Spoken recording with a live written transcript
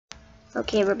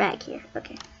Okay, we're back here.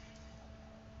 Okay.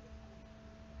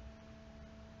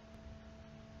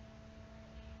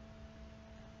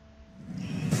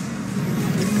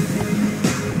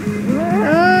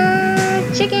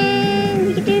 Chicken!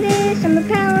 We can do this! I'm a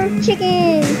power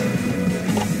chicken!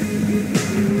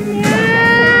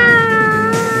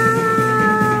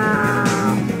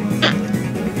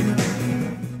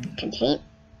 Contain?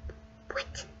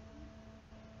 What?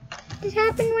 This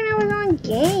happened when I was on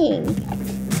game.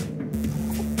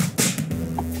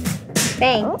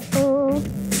 Bang. Uh-oh.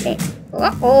 Bang.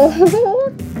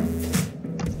 Uh-oh.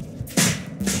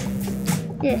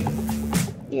 Yeah.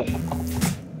 Yeah.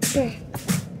 Yeah.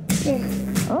 Yeah.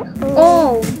 Uh-oh.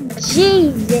 Oh,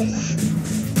 Jesus.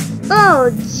 Oh,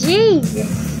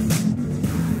 Jesus.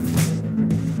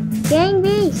 Gang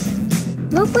beast.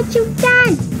 Look what you've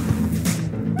done.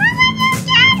 Look what you've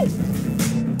done.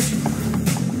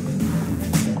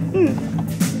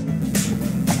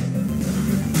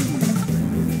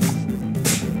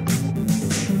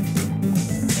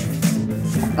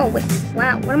 Oh, wait.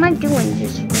 Wow. What am I doing?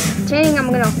 Just pretending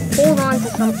I'm gonna hold on to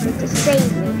something to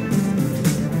save me.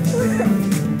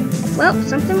 Well,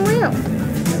 something will.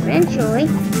 Eventually.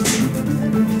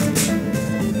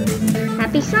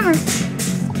 Happy summer.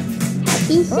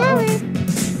 Happy summer.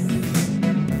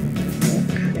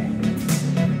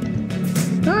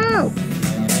 Oh!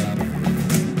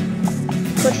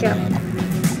 Push up.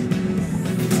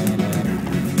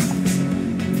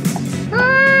 Oh!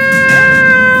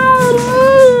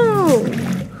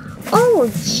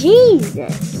 Oh,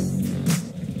 Jesus.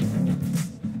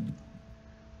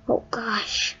 Oh,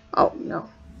 gosh. Oh, no.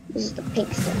 This is the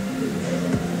pink stuff.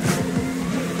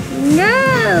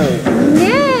 No!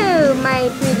 No, my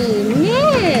pretty,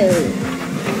 no!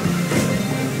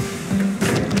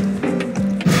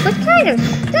 What kind of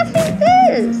stuff is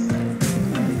this?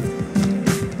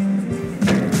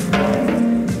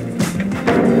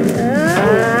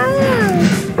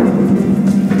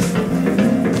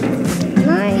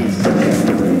 Nice.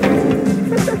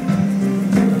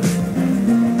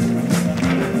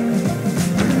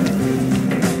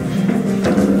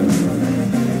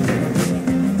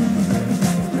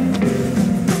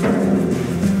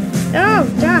 Oh,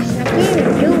 gosh, I can't even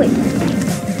do it.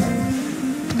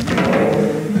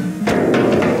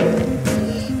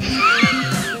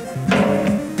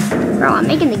 Bro, I'm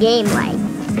making the game lag.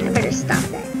 I better stop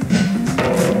that.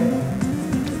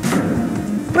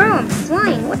 Bro, I'm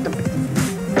flying. What the?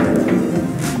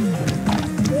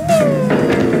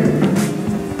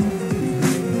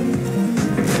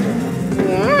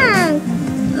 Yeah.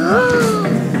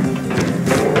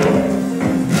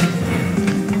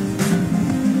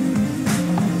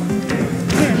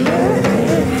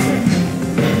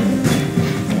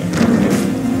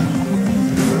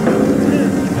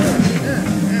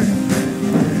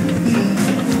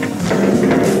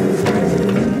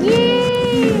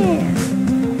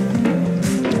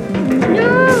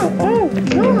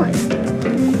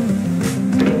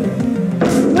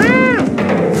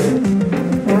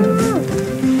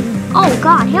 Oh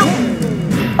God, help me.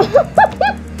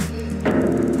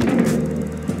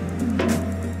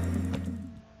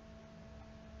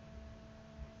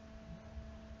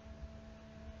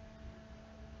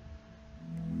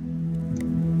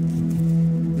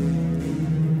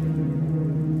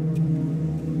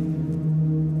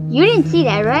 You didn't see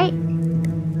that, right?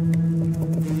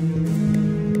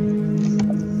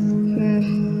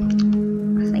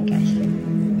 I think I should.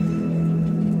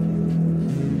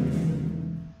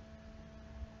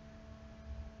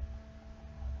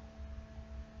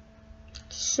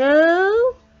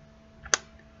 So,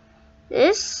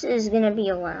 this is gonna be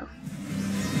a while.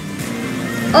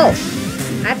 Oh,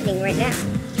 happening right now.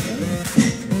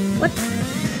 What?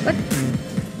 What?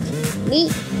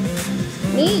 Meat.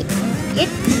 Meat. Get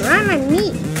grind my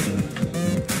meat.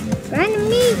 Grind the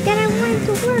meat that I wanted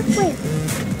to work with.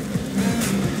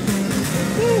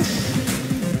 Yes.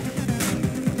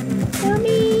 $1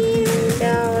 million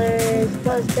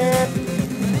plus up.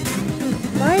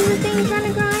 Why is the thing trying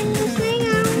to grind this thing? I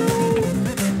don't know.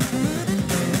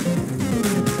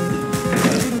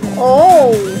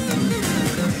 Oh!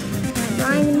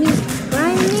 Grind the meat.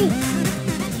 Grind the meat.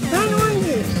 Grind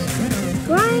oranges.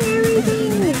 Grind everything.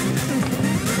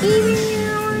 Even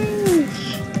your orange.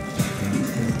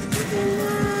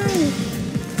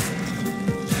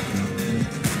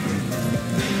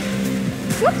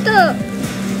 What the?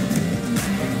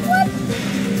 What?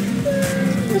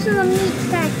 This is a meat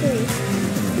factory.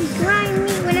 We grind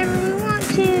meat whenever we want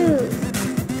to.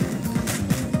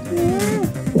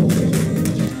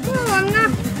 Oh, I'm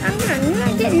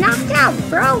gonna get knocked out,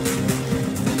 bro.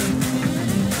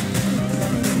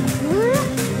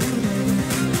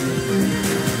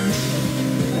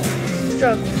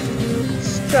 struggle,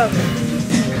 struggle,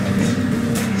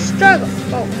 struggle.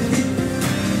 Oh.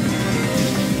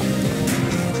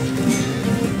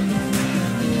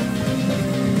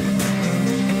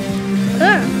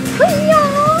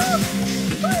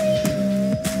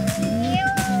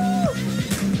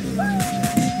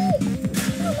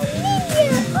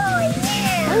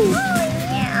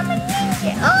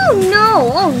 Oh no!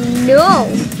 Oh no!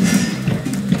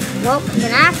 Well, I'm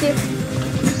gonna have to.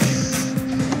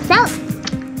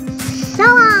 So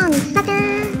long, sucker!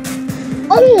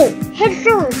 Oh! Head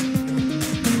first!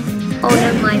 Oh,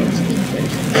 never mind, it's feet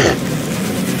first.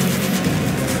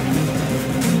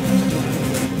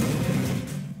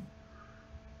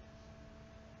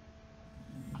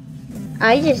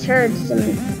 I just heard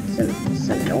some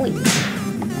noise.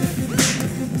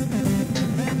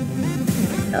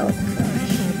 Oh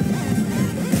gosh.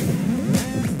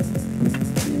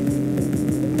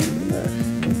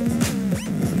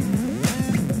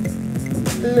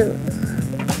 Look.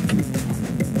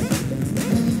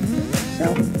 So,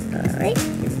 alright,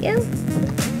 here we go.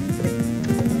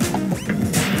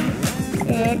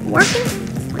 And working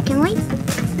late.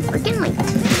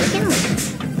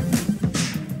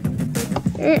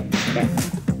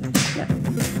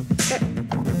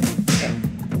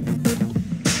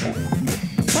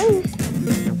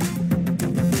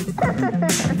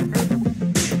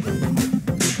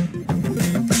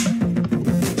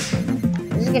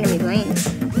 This is gonna be lame.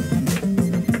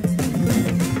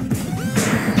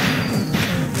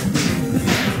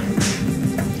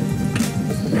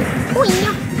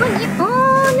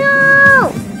 Oh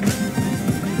no!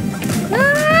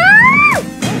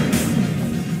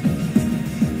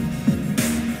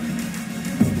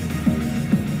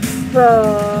 Bro,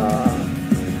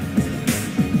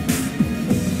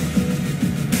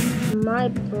 my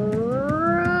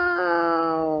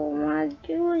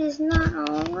dude is not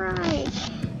alright.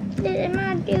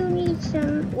 My dude needs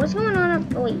some. What's going on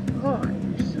up? Oh wait, hold on.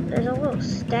 There's a little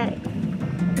static.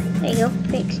 There you go,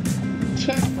 fixed.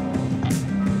 Check.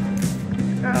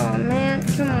 Oh man,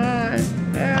 come on.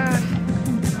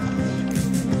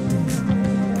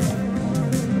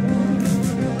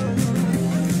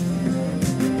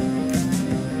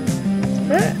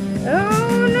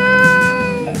 Oh no!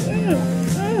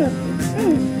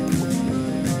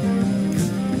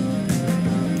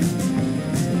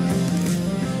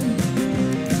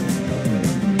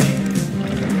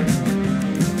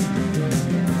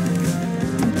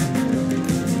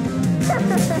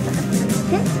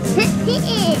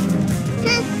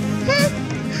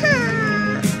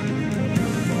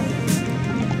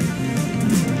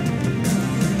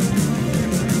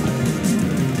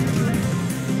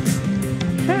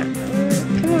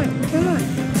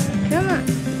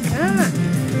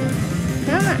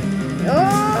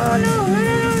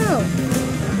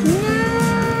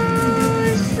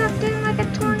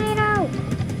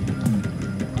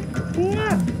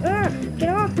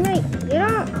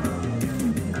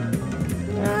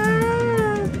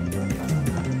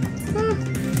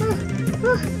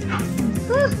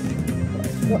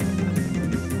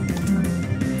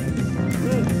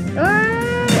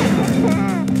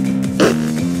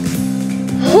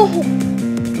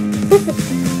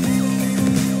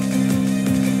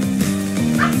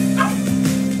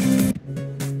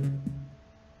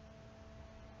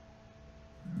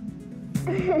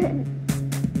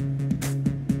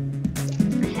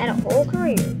 I had a whole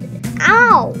career.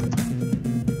 Ow!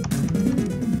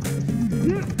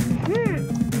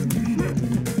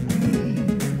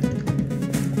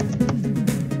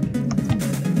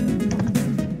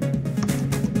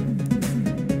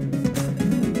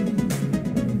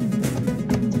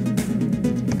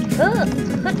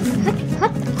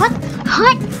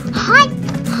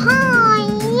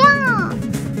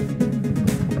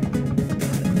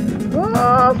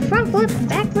 Oh, front flip,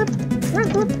 back flip,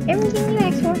 front flip, everything you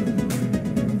asked for.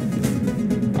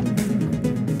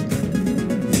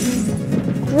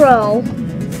 Bro,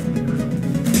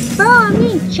 I'm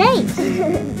being chased.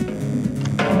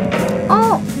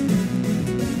 Oh,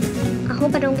 I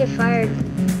hope I don't get fired.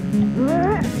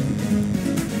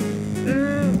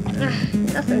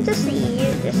 Nothing to see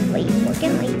here, just late,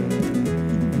 working late.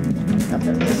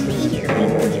 Nothing to see here,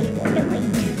 people, just working late.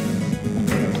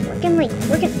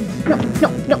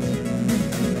 No.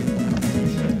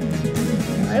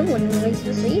 I wouldn't waste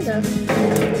this either.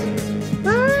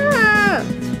 Ah!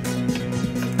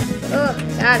 Oh,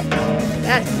 got it.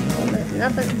 Oh, there's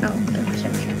nothing. Oh, gosh,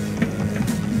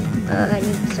 I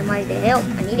need somebody to help. I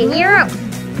need a hero.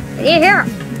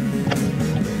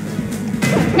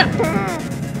 No.